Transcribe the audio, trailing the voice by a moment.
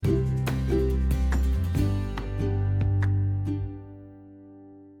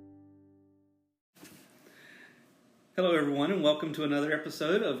Hello, everyone, and welcome to another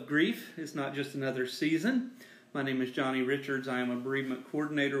episode of Grief is Not Just Another Season. My name is Johnny Richards. I am a bereavement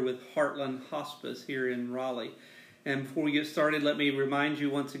coordinator with Heartland Hospice here in Raleigh. And before we get started, let me remind you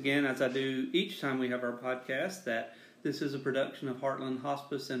once again, as I do each time we have our podcast, that this is a production of Heartland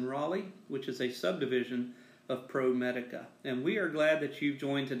Hospice in Raleigh, which is a subdivision of ProMedica. And we are glad that you've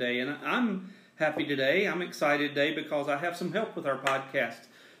joined today. And I'm happy today. I'm excited today because I have some help with our podcast.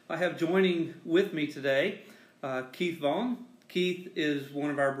 I have joining with me today Keith Vaughn. Keith is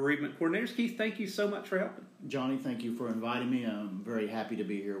one of our bereavement coordinators. Keith, thank you so much for helping. Johnny, thank you for inviting me. I'm very happy to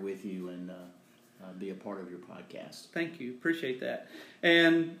be here with you and be a part of your podcast. Thank you. Appreciate that.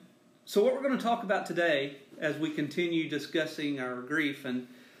 And so what we're going to talk about today as we continue discussing our grief, and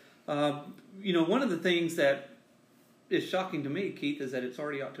one of the things that is shocking to me, Keith, is that it's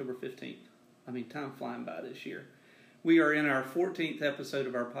already October 15th. I mean, time flying by this year. We are in our 14th episode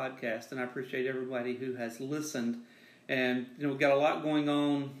of our podcast, and I appreciate everybody who has listened. And, we've got a lot going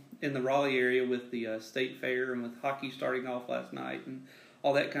on in the Raleigh area with the state fair and with hockey starting off last night and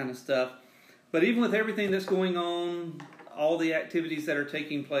all that kind of stuff. But even with everything that's going on, all the activities that are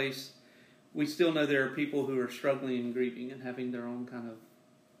taking place, we still know there are people who are struggling and grieving and having their own kind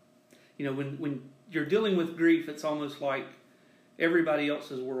of, when you're dealing with grief, it's almost like everybody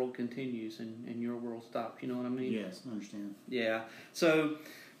else's world continues and your world stops. You know what I mean? Yes, I understand. Yeah. So,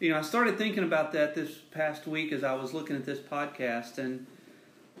 I started thinking about that this past week as I was looking at this podcast. And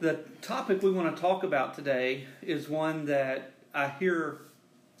the topic we want to talk about today is one that I hear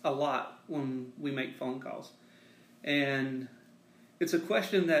a lot when we make phone calls. And it's a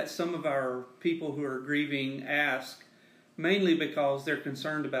question that some of our people who are grieving ask, mainly because they're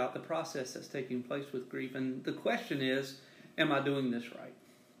concerned about the process that's taking place with grief. And the question is, am I doing this right?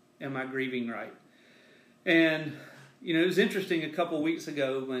 Am I grieving right? And, it was interesting a couple of weeks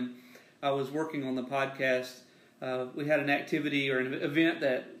ago when I was working on the podcast, we had an activity or an event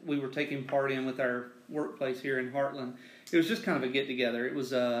that we were taking part in with our workplace here in Heartland. It was just kind of a get-together. It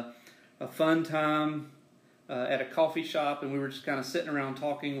was a fun time at a coffee shop, and we were just kind of sitting around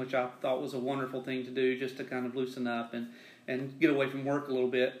talking, which I thought was a wonderful thing to do, just to kind of loosen up and get away from work a little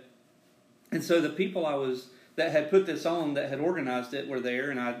bit. And so the people that had put this on, that had organized it, were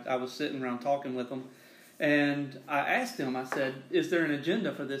there, and I was sitting around talking with them. And I asked them, I said, is there an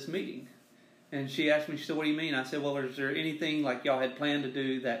agenda for this meeting? And she asked me, she said, what do you mean? I said, well, is there anything like y'all had planned to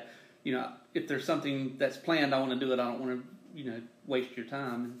do that, if there's something that's planned, I want to do it. I don't want to, waste your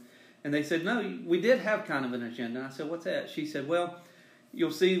time. And they said, no, we did have kind of an agenda. And I said, what's that? She said, well, you'll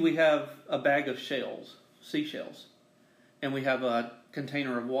see we have a bag of seashells, and we have a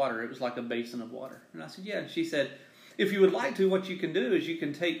container of water. It was like a basin of water. And I said, yeah. And she said, if you would like to, what you can do is you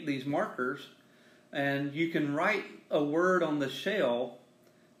can take these markers and you can write a word on the shell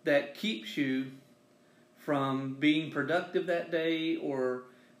that keeps you from being productive that day, or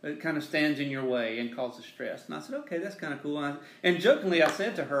it kind of stands in your way and causes stress. And I said, okay, that's kind of cool. And jokingly, I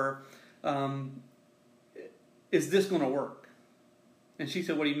said to her, is this going to work? And she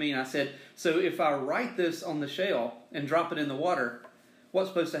said, what do you mean? I said, so if I write this on the shell and drop it in the water, what's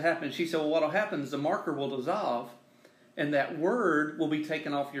supposed to happen? She said, well, what will happen is the marker will dissolve, and that word will be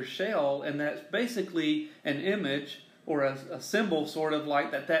taken off your shell, and that's basically an image or a symbol sort of like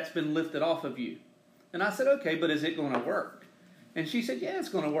that's been lifted off of you. And I said, okay, but is it going to work? And she said, yeah, it's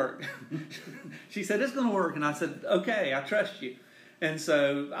going to work. She said, it's going to work. And I said, okay, I trust you. And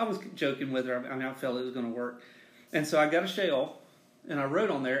so I was joking with her. I felt it was going to work. And so I got a shell, and I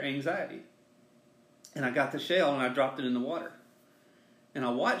wrote on there, anxiety. And I got the shell, and I dropped it in the water. And I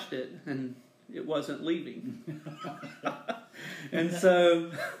watched it, and it wasn't leaving. And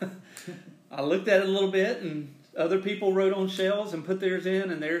so I looked at it a little bit, and other people wrote on shells and put theirs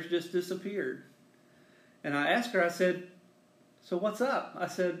in, and theirs just disappeared. And I asked her, I said, so what's up? I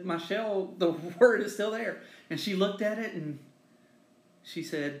said, my shell, the word is still there. And she looked at it, and she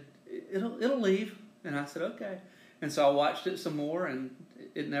said, it'll leave. And I said, okay. And so I watched it some more, and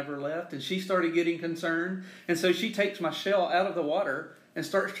it never left. And she started getting concerned. And so she takes my shell out of the water and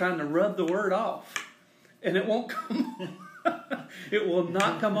starts trying to rub the word off. And it won't come it will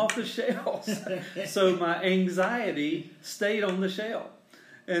not come off the shells. So my anxiety stayed on the shell.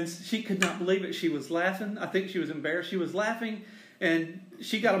 And she could not believe it. She was laughing. I think she was embarrassed. She was laughing, and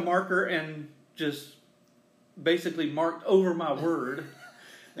she got a marker and just basically marked over my word.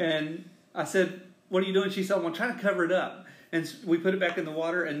 And I said, what are you doing? She said, I'm trying to cover it up. And we put it back in the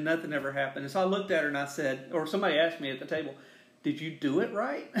water, and nothing ever happened. And so I looked at her, and I said, or somebody asked me at the table, did you do it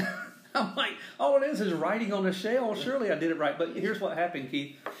right? I'm like, all it is writing on a shell. Surely I did it right. But here's what happened,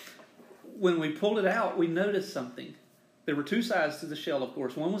 Keith. When we pulled it out, we noticed something. There were two sides to the shell, of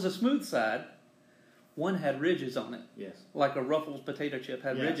course. One was a smooth side. one had ridges on it. Yes. Like a Ruffles potato chip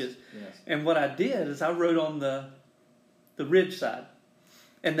had ridges. Yes. And what I did is I wrote on the ridge side.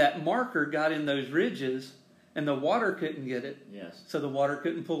 And that marker got in those ridges, and the water couldn't get it. Yes. So the water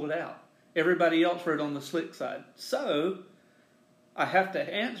couldn't pull it out. Everybody else wrote on the slick side. So I have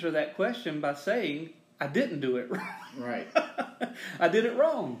to answer that question by saying I didn't do it right. Right. I did it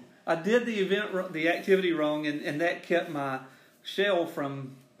wrong. I did the activity wrong, and that kept my shell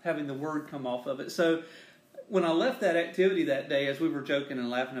from having the word come off of it. So when I left that activity that day, as we were joking and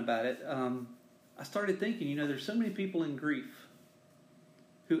laughing about it, I started thinking, there's so many people in grief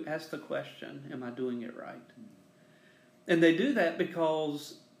who ask the question, am I doing it right? And they do that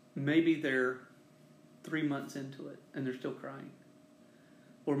because maybe they're 3 months into it and they're still crying.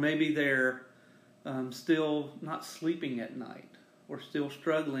 Or maybe they're still not sleeping at night, or still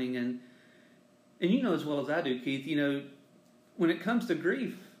struggling. And you know as well as I do, Keith, when it comes to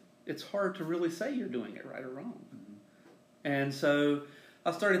grief, it's hard to really say you're doing it right or wrong. Mm-hmm. And so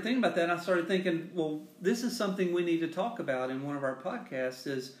I started thinking about that, and I started thinking, well, this is something we need to talk about in one of our podcasts.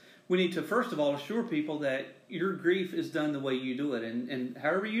 Is we need to, first of all, assure people that your grief is done the way you do it, and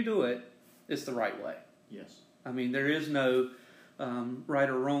however you do it, it's the right way. Yes. I mean, there is no right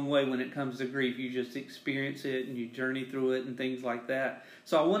or wrong way when it comes to grief. You just experience it and you journey through it and things like that.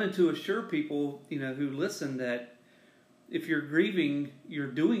 So I wanted to assure people, who listen, that if you're grieving,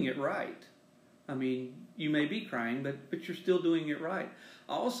 you're doing it right. I mean, you may be crying, but you're still doing it right.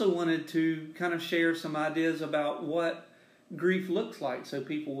 I also wanted to kind of share some ideas about what grief looks like, so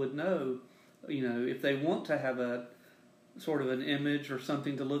people would know, if they want to have a sort of an image or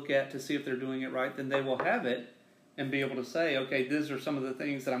something to look at to see if they're doing it right, then they will have it and be able to say, okay, these are some of the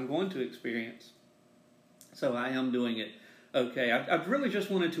things that I'm going to experience. So I am doing it okay. I've really just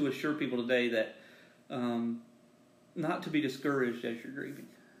wanted to assure people today that not to be discouraged as you're grieving.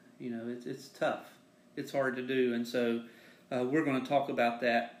 It's tough. It's hard to do. And so we're going to talk about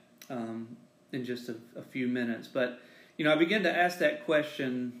that in just a few minutes. But, I began to ask that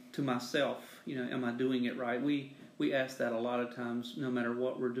question to myself, am I doing it right? We ask that a lot of times, no matter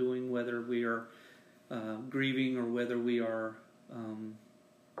what we're doing, whether we are grieving or whether we are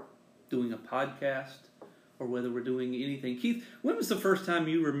doing a podcast or whether we're doing anything. Keith, when was the first time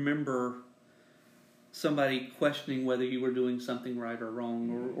you remember somebody questioning whether you were doing something right or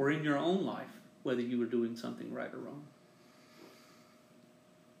wrong, or in your own life, whether you were doing something right or wrong?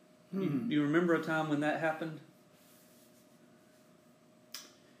 You remember a time when that happened?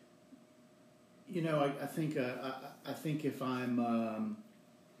 I think if I'm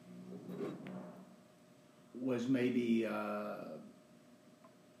was maybe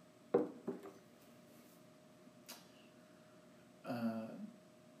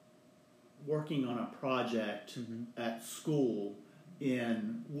working on a project at school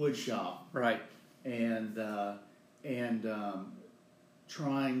in woodshop, right, and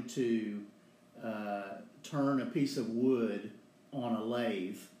trying to turn a piece of wood on a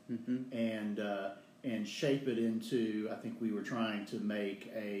lathe and shape it into. I think we were trying to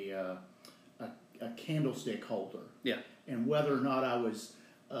make a candlestick holder. Yeah. And whether or not I was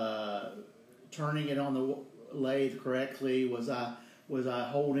turning it on the lathe correctly, was I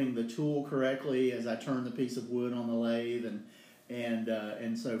holding the tool correctly as I turned the piece of wood on the lathe,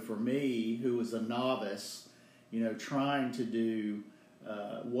 and so for me, who was a novice, trying to do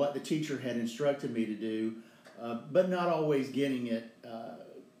what the teacher had instructed me to do, but not always getting it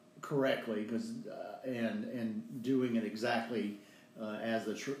correctly, and doing it exactly as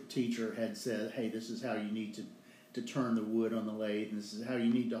the teacher had said. Hey, this is how you need to turn the wood on the lathe, and this is how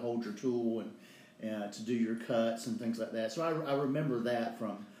you need to hold your tool and to do your cuts and things like that. So I remember that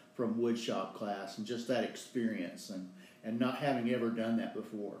from woodshop class, and just that experience, and not having ever done that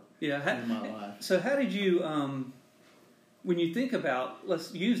before in my life. So how did you, when you think about,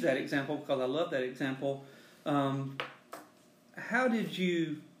 let's use that example because I love that example, how did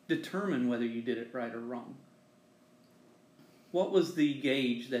you determine whether you did it right or wrong? What was the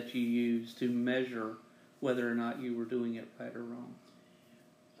gauge that you used to measure whether or not you were doing it right or wrong?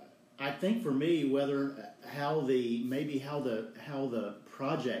 I think for me, how the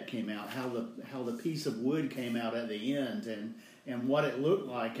project came out, how the piece of wood came out at the end, and what it looked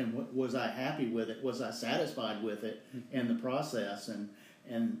like, and was I happy with it? Was I satisfied with it in the process? And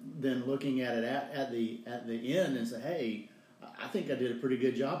then looking at it at the end and say, hey, I think I did a pretty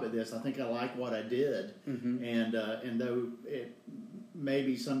good job at this. I think I like what I did, and though it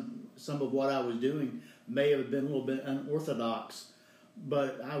maybe some of what I was doing may have been a little bit unorthodox,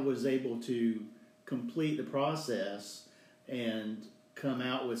 but I was able to complete the process and come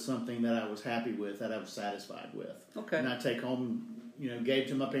out with something that I was happy with, that I was satisfied with. Okay. And I take home, gave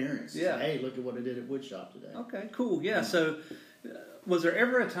to my parents. Yeah. Hey, look at what I did at woodshop today. Okay, cool. Yeah. So, was there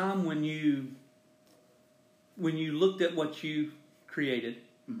ever a time when you looked at what you created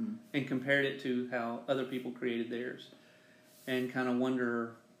Mm-hmm. and compared it to how other people created theirs, and kind of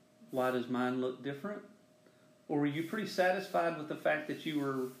wonder, why does mine look different? Or were you pretty satisfied with the fact that you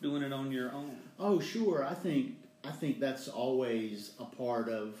were doing it on your own? Oh, sure. I think that's always a part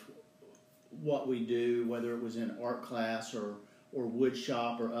of what we do, whether it was in art class or wood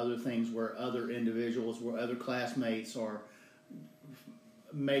shop or other things where other individuals, where other classmates are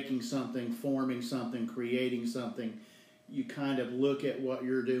making something, forming something, creating something. You kind of look at what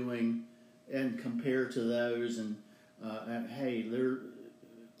you're doing and compare to those, and hey,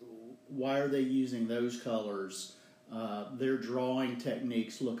 why are they using those colors? Their drawing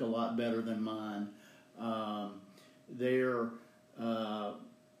techniques look a lot better than mine. Their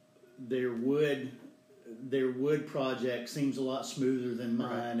wood project seems a lot smoother than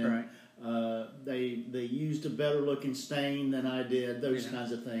mine, Right. They used a better looking stain than I did. Those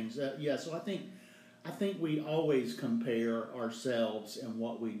kinds of things. So I think we always compare ourselves and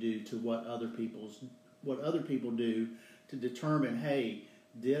what we do to what other people do to determine, hey,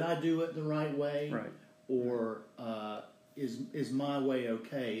 did I do it the right way? Right. Or is my way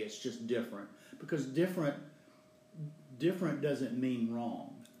okay? It's just different, because different doesn't mean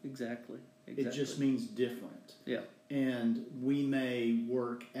wrong. Exactly. It just means different. Yeah. And we may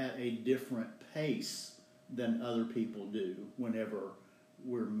work at a different pace than other people do whenever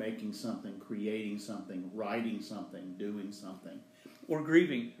we're making something, creating something, writing something, doing something. Or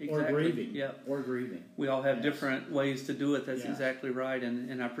grieving. Exactly. Or grieving. Yeah. Or grieving. We all have different ways to do it. That's Yeah. exactly right.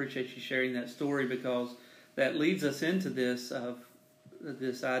 And I appreciate you sharing that story, because that leads us into this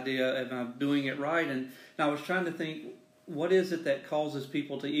idea of I'm doing it right. And I was trying to think, what is it that causes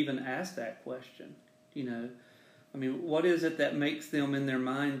people to even ask that question? What is it that makes them in their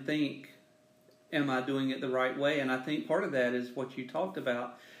mind think, am I doing it the right way? And I think part of that is what you talked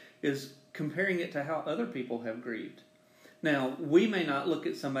about, is comparing it to how other people have grieved. Now, we may not look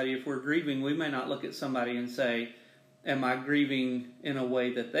at somebody, if we're grieving, we may not look at somebody and say, am I grieving in a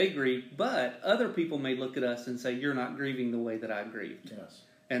way that they grieve? But other people may look at us and say, you're not grieving the way that I grieved. Yes.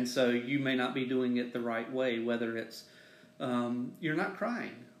 And so you may not be doing it the right way, whether it's, you're not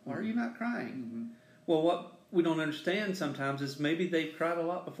crying. Why are you not crying? Mm-hmm. Well, what we don't understand sometimes is maybe they've cried a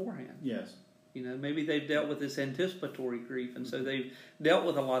lot beforehand. Yes. Maybe they've dealt with this anticipatory grief, and so they've dealt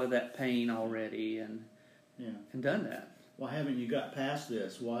with a lot of that pain already and done that. Why haven't you got past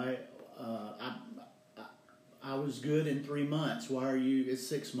this? Why I was good in 3 months. Why are you? It's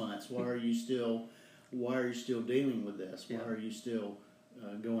 6 months. Why are you still dealing with this? Why are you still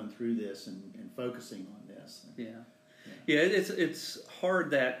going through this and focusing on this? Yeah. It's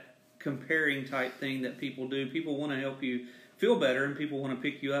hard, that comparing type thing that people do. People want to help you feel better, and people want to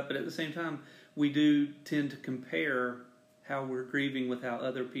pick you up, but at the same time, we do tend to compare how we're grieving with how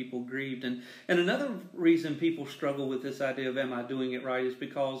other people grieved. And another reason people struggle with this idea of am I doing it right is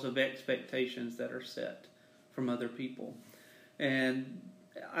because of expectations that are set from other people. And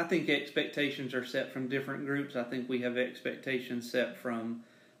I think expectations are set from different groups. I think we have expectations set from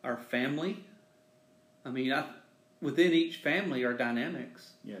our family. Within each family are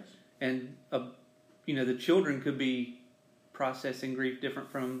dynamics. Yes. And, the children could be processing grief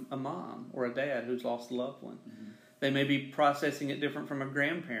different from a mom or a dad who's lost a loved one. Mm-hmm. They may be processing it different from a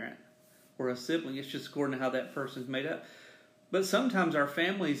grandparent or a sibling. It's just according to how that person's made up. But sometimes our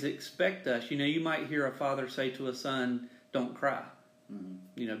families expect us. You might hear a father say to a son, don't cry.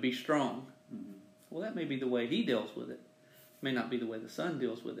 Mm-hmm. Be strong. Mm-hmm. Well, that may be the way he deals with it. It may not be the way the son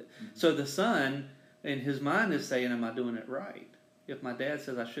deals with it. Mm-hmm. So the son, in his mind, is saying, am I doing it right? If my dad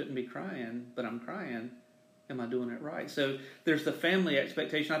says I shouldn't be crying, but I'm crying, am I doing it right? So there's the family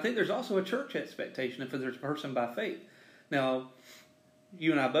expectation. I think there's also a church expectation if there's a person by faith. Now,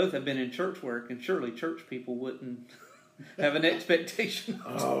 you and I both have been in church work, and surely church people wouldn't have an expectation.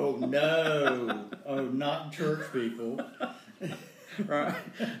 Oh, no. Oh, not church people. Right.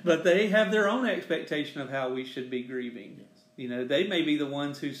 But they have their own expectation of how we should be grieving. Yes. They may be the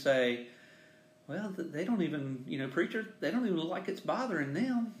ones who say, well, they don't even, preachers, they don't even look like it's bothering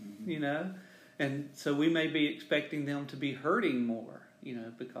them, mm-hmm. And so we may be expecting them to be hurting more,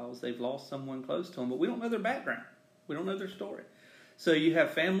 because they've lost someone close to them, but we don't know their background. We don't know their story. So you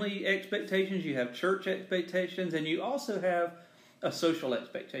have family expectations, you have church expectations, and you also have a social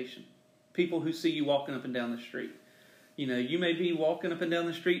expectation. People who see you walking up and down the street. You may be walking up and down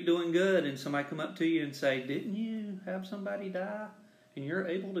the street doing good, and somebody come up to you and say, didn't you have somebody die? And you're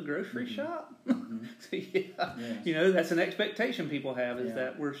able to grocery mm-hmm. shop? Mm-hmm. So, yes. that's an expectation people have, is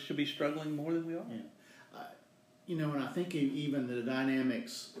that we should be struggling more than we are. Yeah. and I think even the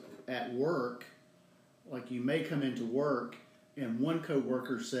dynamics at work, like you may come into work and one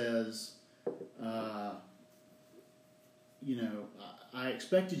coworker says, I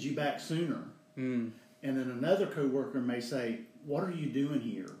expected you back sooner. Mm. And then another coworker may say, what are you doing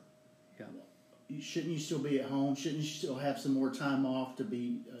here? Yeah. Shouldn't you still be at home? Shouldn't you still have some more time off to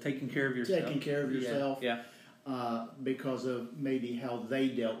be taking care of yourself? Yeah. Because of maybe how they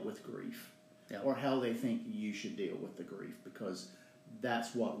dealt with grief, or how they think you should deal with the grief, because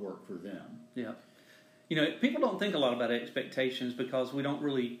that's what worked for them. Yeah. People don't think a lot about expectations because we don't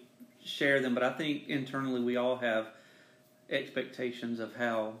really share them, but I think internally we all have expectations of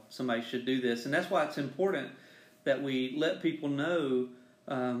how somebody should do this, and that's why it's important that we let people know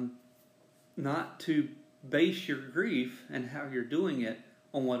not to base your grief and how you're doing it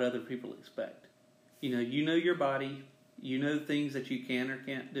on what other people expect. You know your body, you know things that you can or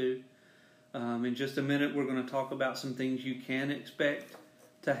can't do. In just a minute, we're going to talk about some things you can expect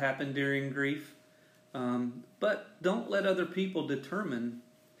to happen during grief, but don't let other people determine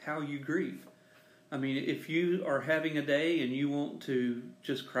how you grieve. I mean, if you are having a day and you want to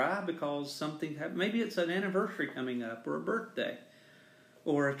just cry because something happened, maybe it's an anniversary coming up or a birthday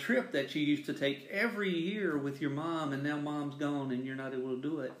or a trip that you used to take every year with your mom and now mom's gone and you're not able to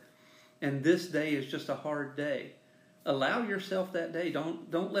do it. And this day is just a hard day. Allow yourself that day.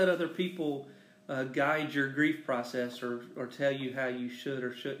 Don't let other people guide your grief process or tell you how you should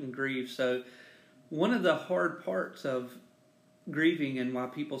or shouldn't grieve. So one of the hard parts of grieving and why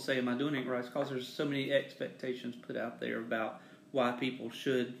people say, am I doing it right? Is because there's so many expectations put out there about why people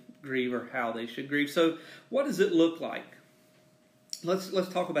should grieve or how they should grieve. So what does it look like? Let's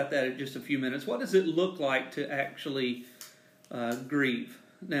talk about that in just a few minutes. What does it look like to actually grieve?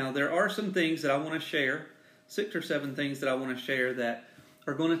 Now, there are some things that I want to share, 6 or 7 things that I want to share that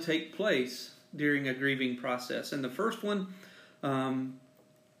are going to take place during a grieving process. And the first one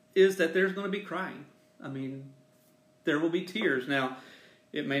is that there's going to be crying. I mean, there will be tears. Now,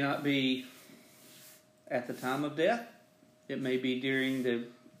 it may not be at the time of death. It may be during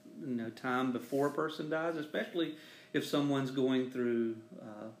the time before a person dies, especially if someone's going through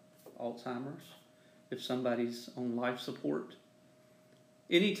Alzheimer's, if somebody's on life support.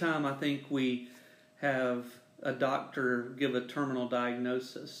 Anytime I think we have a doctor give a terminal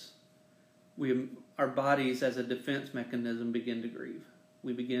diagnosis, our bodies as a defense mechanism begin to grieve.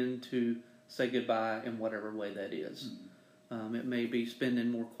 We begin to say goodbye in whatever way that is. Mm-hmm. It may be spending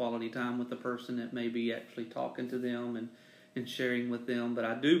more quality time with the person. It may be actually talking to them and sharing with them. But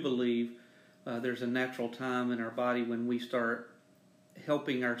I do believe there's a natural time in our body when we start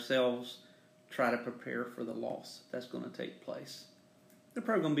helping ourselves try to prepare for the loss that's going to take place. There's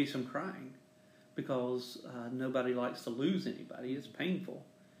probably going to be some crying because nobody likes to lose anybody. It's painful.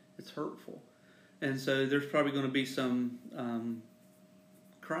 It's hurtful. And so there's probably going to be some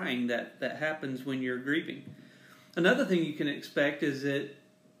crying that happens when you're grieving. Another thing you can expect is it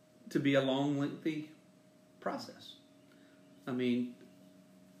to be a long, lengthy process. I mean,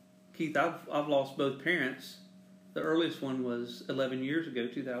 Keith, I've lost both parents. The earliest one was 11 years ago,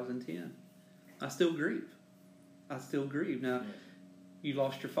 2010. I still grieve. Now, you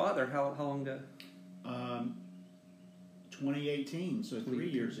lost your father. How long ago? 2018, so 3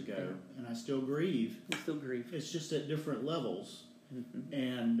 years ago, and I still grieve. You still grieve. It's just at different levels. Mm-hmm.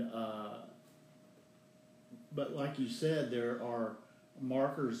 And but like you said, there are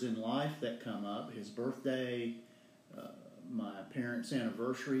markers in life that come up. His birthday, my parents'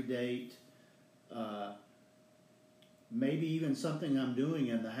 anniversary date, maybe even something I'm doing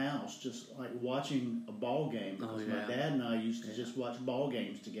in the house, just like watching a ball game. Because my dad and I used to just watch ball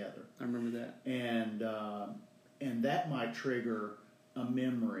games together. I remember that. And that might trigger a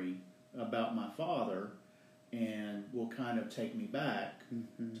memory about my father and will kind of take me back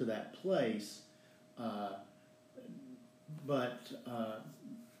to that place. But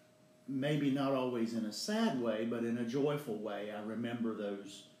maybe not always in a sad way, but in a joyful way. I remember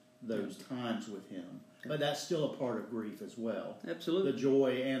those times with him. But that's still a part of grief as well. Absolutely. The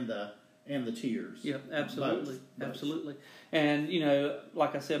joy and the tears. Yep, absolutely. Both. Absolutely. And,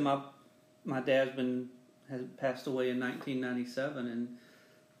 like I said, my dad's has passed away in 1997, and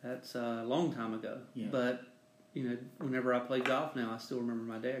that's a long time ago. Yeah. But, whenever I play golf now, I still remember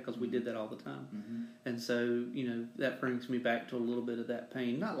my dad because we did that all the time. Mm-hmm. And so, that brings me back to a little bit of that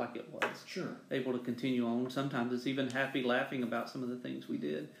pain. Not like it was. Sure. Able to continue on. Sometimes it's even happy laughing about some of the things we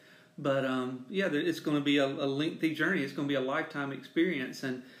did. But, it's going to be a lengthy journey. It's going to be a lifetime experience.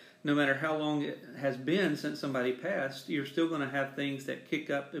 And no matter how long it has been since somebody passed, you're still going to have things that kick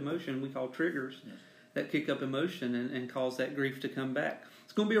up emotion, we call triggers, that kick up emotion and cause that grief to come back.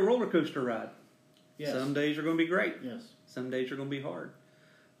 It's going to be a roller coaster ride. Yes. Some days are going to be great. Yes. Some days are going to be hard.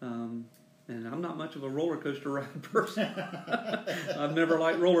 And I'm not much of a roller coaster ride person. I've never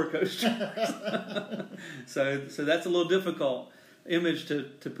liked roller coasters. so that's a little difficult image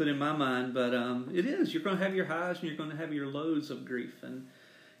to put in my mind, but it is. You're going to have your highs and you're going to have your lows of grief. And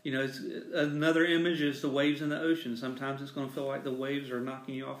it's, another image is the waves in the ocean. Sometimes it's going to feel like the waves are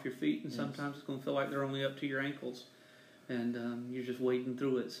knocking you off your feet, and sometimes it's going to feel like they're only up to your ankles, and you're just wading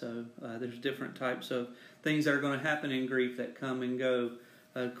through it. So there's different types of things that are going to happen in grief that come and go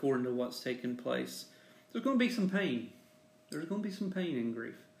according to what's taken place. There's going to be some pain. There's going to be some pain in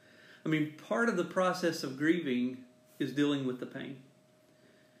grief. I mean, part of the process of grieving is dealing with the pain.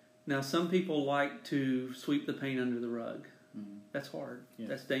 Now, some people like to sweep the pain under the rug. Mm-hmm. That's hard. Yeah.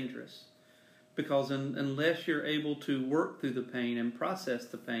 That's dangerous. Because unless you're able to work through the pain and process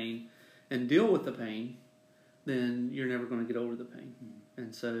the pain and deal with the pain, then you're never going to get over the pain. Mm-hmm.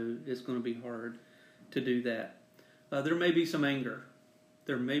 And so it's going to be hard to do that. There may be some anger.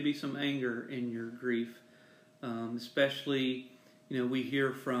 There may be some anger in your grief. Especially, we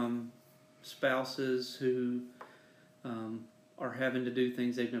hear from spouses who are having to do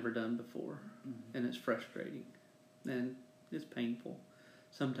things they've never done before. Mm-hmm. And it's frustrating. And it's painful.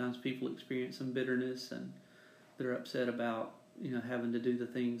 Sometimes people experience some bitterness and they're upset about, having to do the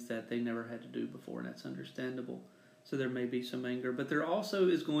things that they never had to do before, and that's understandable. So there may be some anger. But there also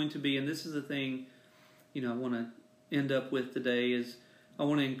is going to be, and this is the thing, I want to end up with today, is I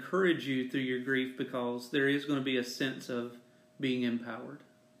want to encourage you through your grief, because there is going to be a sense of being empowered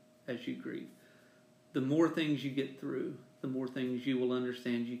as you grieve. The more things you get through, the more things you will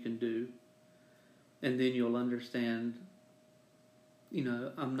understand you can do. And then you'll understand,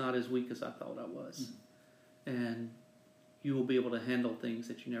 I'm not as weak as I thought I was. Mm-hmm. And you will be able to handle things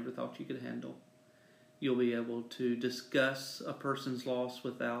that you never thought you could handle. You'll be able to discuss a person's loss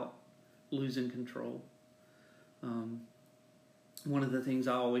without losing control. One of the things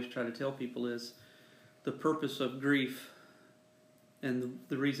I always try to tell people is the purpose of grief, and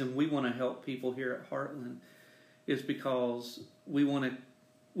the reason we want to help people here at Heartland is because we want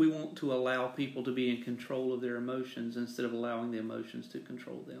to allow people to be in control of their emotions instead of allowing the emotions to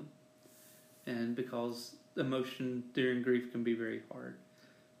control them. And because emotion during grief can be very hard.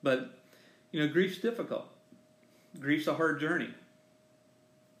 But, grief's difficult. Grief's a hard journey.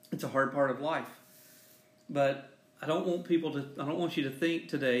 It's a hard part of life. But I don't want you to think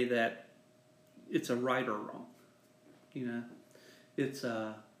today that it's a right or wrong. It's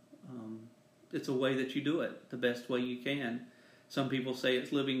a way that you do it the best way you can. Some people say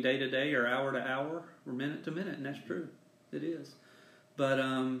it's living day to day or hour to hour or minute to minute, and that's true. It is. But,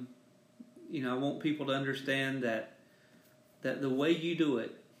 I want people to understand that the way you do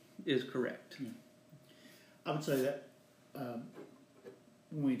it is correct. Yeah. I would say that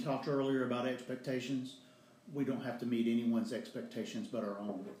when we talked earlier about expectations, we don't have to meet anyone's expectations but our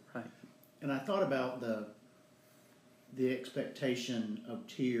own. Right. And I thought about the expectation of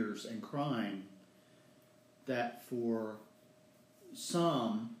tears and crying, that for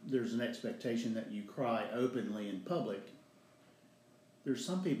some, there's an expectation that you cry openly in public. There's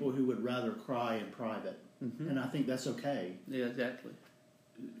some people who would rather cry in private, mm-hmm. and I think that's okay. Yeah, exactly.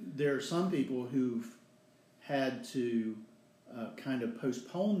 There are some people who've had to kind of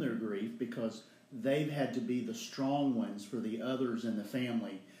postpone their grief because they've had to be the strong ones for the others in the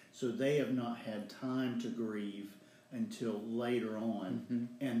family, so they have not had time to grieve until later on, mm-hmm.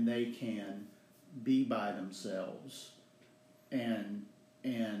 and they can be by themselves and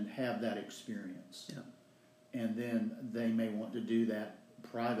have that experience. Yeah. And then they may want to do that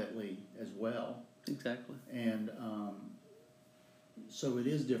privately as well. Exactly. And so it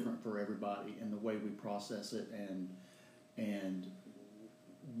is different for everybody in the way we process it and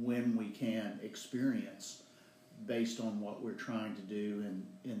when we can experience based on what we're trying to do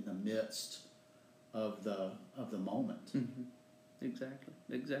in the midst of the moment. Mm-hmm.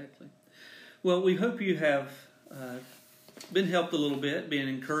 Exactly. Well, we hope you have been helped a little bit, being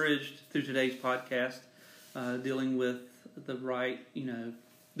encouraged through today's podcast, dealing with the right,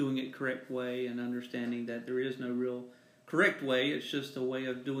 doing it correct way, and understanding that there is no real correct way. It's just a way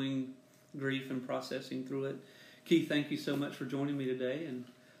of doing grief and processing through it. Keith, thank you so much for joining me today, and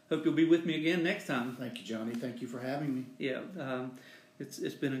hope you'll be with me again next time. Thank you, Johnny. Thank you for having me. Yeah,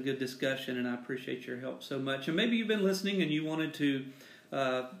 it's been a good discussion, and I appreciate your help so much. And maybe you've been listening and you wanted to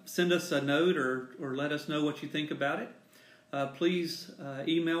send us a note or let us know what you think about it. Please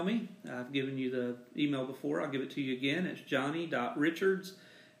email me. I've given you the email before. I'll give it to you again. It's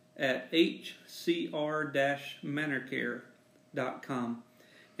johnny.richards@hcr-manorcare.com.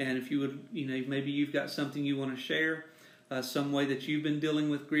 And if you would, maybe you've got something you want to share, some way that you've been dealing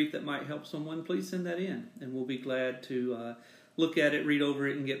with grief that might help someone, please send that in, and we'll be glad to look at it, read over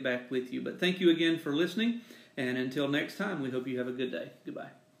it, and get back with you. But thank you again for listening, and until next time, we hope you have a good day.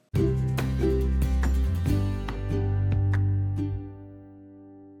 Goodbye.